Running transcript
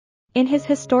In his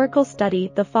historical study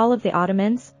The Fall of the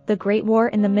Ottomans, The Great War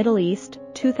in the Middle East,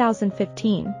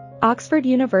 2015, Oxford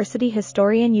University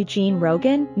historian Eugene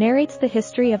Rogan narrates the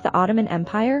history of the Ottoman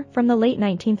Empire from the late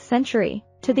 19th century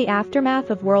to the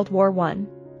aftermath of World War I.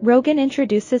 Rogan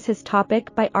introduces his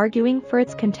topic by arguing for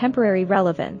its contemporary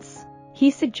relevance. He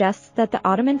suggests that the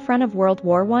Ottoman front of World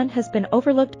War I has been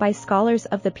overlooked by scholars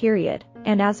of the period,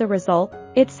 and as a result,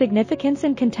 its significance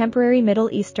in contemporary Middle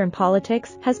Eastern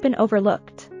politics has been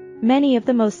overlooked. Many of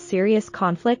the most serious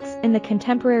conflicts in the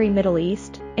contemporary Middle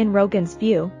East, in Rogan's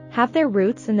view, have their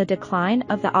roots in the decline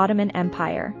of the Ottoman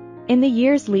Empire. In the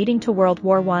years leading to World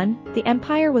War I, the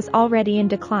empire was already in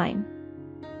decline.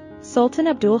 Sultan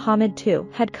Abdulhamid II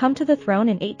had come to the throne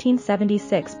in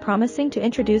 1876 promising to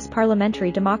introduce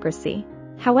parliamentary democracy.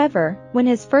 However, when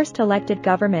his first elected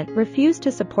government refused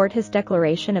to support his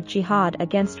declaration of jihad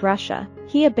against Russia,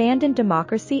 he abandoned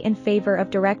democracy in favor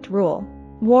of direct rule.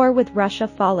 War with Russia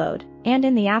followed, and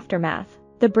in the aftermath,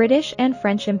 the British and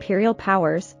French imperial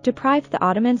powers deprived the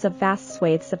Ottomans of vast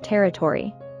swathes of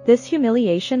territory. This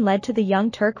humiliation led to the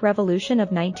Young Turk Revolution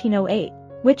of 1908,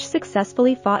 which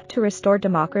successfully fought to restore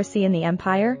democracy in the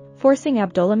empire, forcing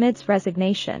Abdulhamid's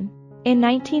resignation. In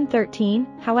 1913,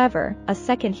 however, a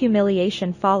second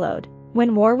humiliation followed,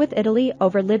 when war with Italy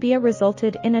over Libya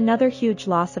resulted in another huge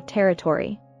loss of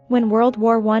territory. When World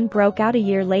War I broke out a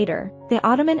year later, the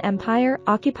Ottoman Empire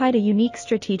occupied a unique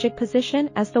strategic position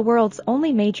as the world's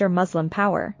only major Muslim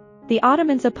power. The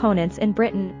Ottomans' opponents in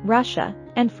Britain, Russia,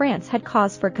 and France had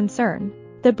cause for concern.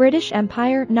 The British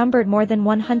Empire numbered more than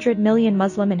 100 million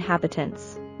Muslim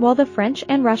inhabitants, while the French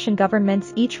and Russian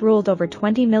governments each ruled over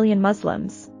 20 million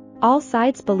Muslims. All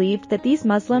sides believed that these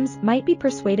Muslims might be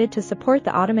persuaded to support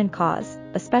the Ottoman cause,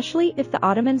 especially if the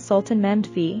Ottoman Sultan Mehmed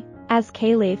V, as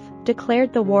Caliph,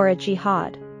 declared the war a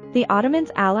jihad. The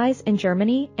Ottomans' allies in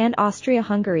Germany and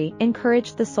Austria-Hungary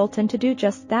encouraged the Sultan to do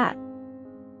just that.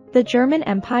 The German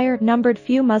Empire numbered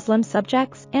few Muslim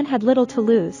subjects and had little to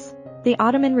lose. The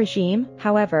Ottoman regime,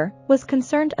 however, was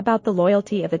concerned about the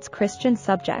loyalty of its Christian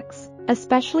subjects,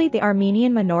 especially the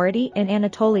Armenian minority in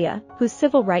Anatolia, whose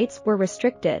civil rights were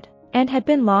restricted, and had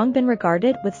long been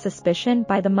regarded with suspicion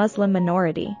by the Muslim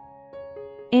minority.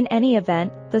 In any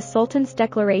event, the Sultan's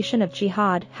declaration of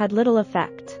jihad had little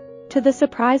effect. To the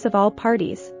surprise of all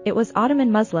parties, it was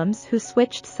Ottoman Muslims who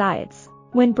switched sides.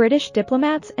 When British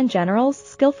diplomats and generals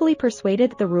skillfully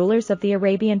persuaded the rulers of the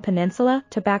Arabian Peninsula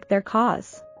to back their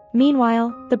cause.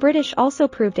 Meanwhile, the British also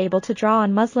proved able to draw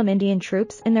on Muslim Indian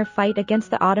troops in their fight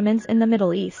against the Ottomans in the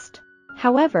Middle East.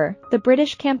 However, the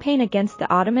British campaign against the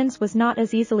Ottomans was not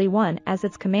as easily won as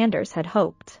its commanders had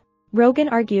hoped. Rogan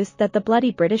argues that the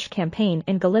bloody British campaign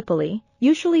in Gallipoli,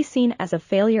 usually seen as a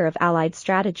failure of Allied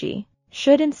strategy,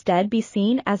 should instead be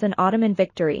seen as an Ottoman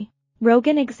victory.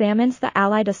 Rogan examines the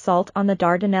Allied assault on the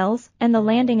Dardanelles and the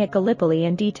landing at Gallipoli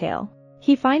in detail.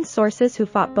 He finds sources who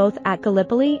fought both at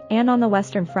Gallipoli and on the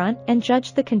Western Front and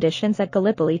judged the conditions at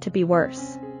Gallipoli to be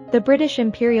worse. The British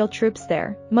Imperial troops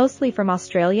there, mostly from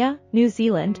Australia, New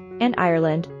Zealand, and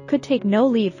Ireland, could take no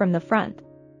leave from the front.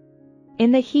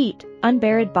 In the heat,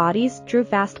 unburied bodies drew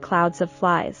vast clouds of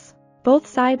flies. Both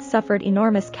sides suffered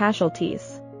enormous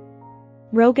casualties.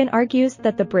 Rogan argues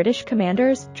that the British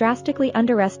commanders drastically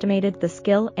underestimated the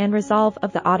skill and resolve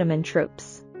of the Ottoman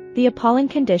troops. The appalling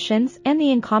conditions and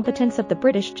the incompetence of the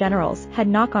British generals had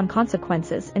knock-on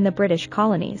consequences in the British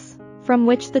colonies, from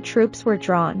which the troops were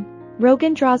drawn.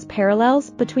 Rogan draws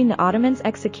parallels between the Ottomans'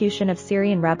 execution of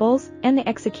Syrian rebels and the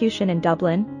execution in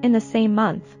Dublin, in the same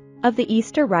month, of the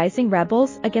Easter Rising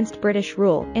rebels against British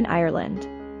rule in Ireland.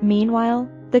 Meanwhile,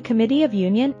 the Committee of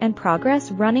Union and Progress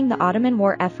running the Ottoman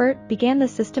war effort began the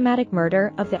systematic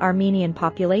murder of the Armenian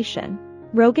population.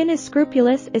 Rogan is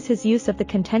scrupulous in his use of the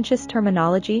contentious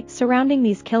terminology surrounding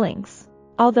these killings.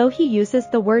 Although he uses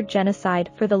the word genocide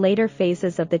for the later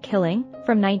phases of the killing,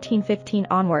 from 1915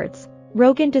 onwards,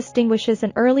 Rogan distinguishes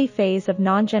an early phase of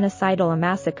non-genocidal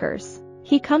massacres.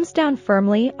 He comes down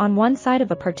firmly on one side of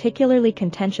a particularly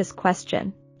contentious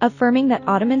question, affirming that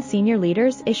Ottoman senior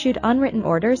leaders issued unwritten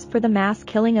orders for the mass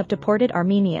killing of deported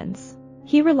Armenians.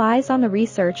 He relies on the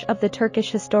research of the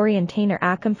Turkish historian Taner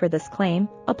Akam for this claim,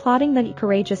 applauding the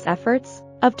courageous efforts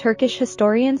of Turkish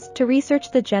historians to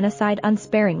research the genocide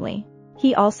unsparingly.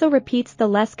 He also repeats the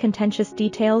less contentious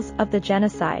details of the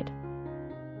genocide.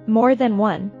 More than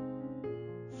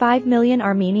 1.5 million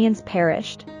Armenians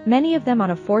perished, many of them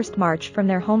on a forced march from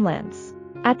their homelands.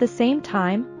 At the same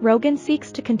time, Rogan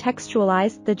seeks to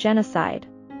contextualize the genocide.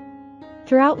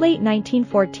 Throughout late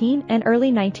 1914 and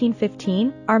early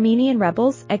 1915, Armenian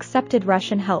rebels accepted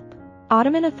Russian help.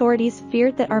 Ottoman authorities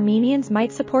feared that Armenians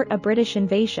might support a British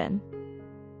invasion.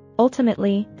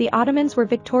 Ultimately, the Ottomans were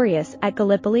victorious at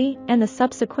Gallipoli and the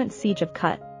subsequent siege of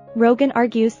Kut. Rogan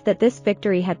argues that this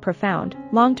victory had profound,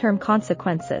 long-term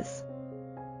consequences.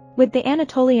 With the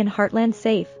Anatolian heartland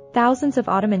safe, thousands of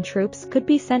Ottoman troops could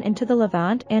be sent into the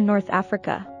Levant and North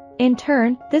Africa. In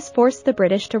turn, this forced the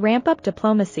British to ramp up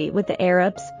diplomacy with the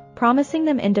Arabs, promising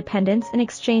them independence in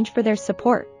exchange for their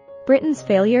support. Britain's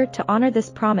failure to honor this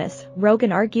promise,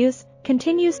 Rogan argues,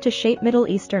 continues to shape Middle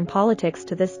Eastern politics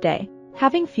to this day,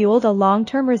 having fueled a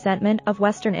long-term resentment of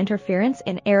Western interference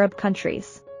in Arab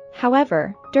countries.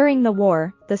 However, during the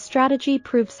war, the strategy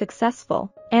proved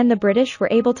successful, and the British were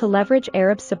able to leverage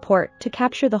Arab support to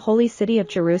capture the holy city of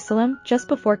Jerusalem just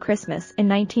before Christmas in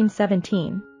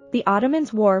 1917. The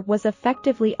Ottomans' war was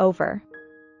effectively over.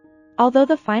 Although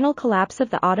the final collapse of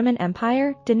the Ottoman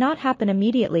Empire did not happen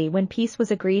immediately when peace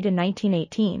was agreed in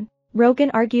 1918,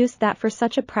 Rogan argues that for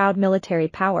such a proud military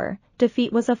power,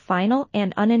 defeat was a final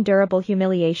and unendurable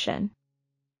humiliation.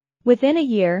 Within a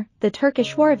year, the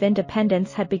Turkish War of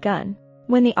Independence had begun.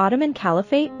 When the Ottoman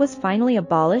Caliphate was finally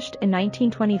abolished in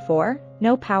 1924,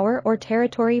 no power or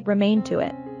territory remained to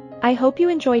it. I hope you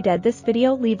enjoyed this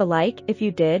video. Leave a like if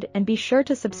you did and be sure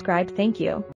to subscribe. Thank you.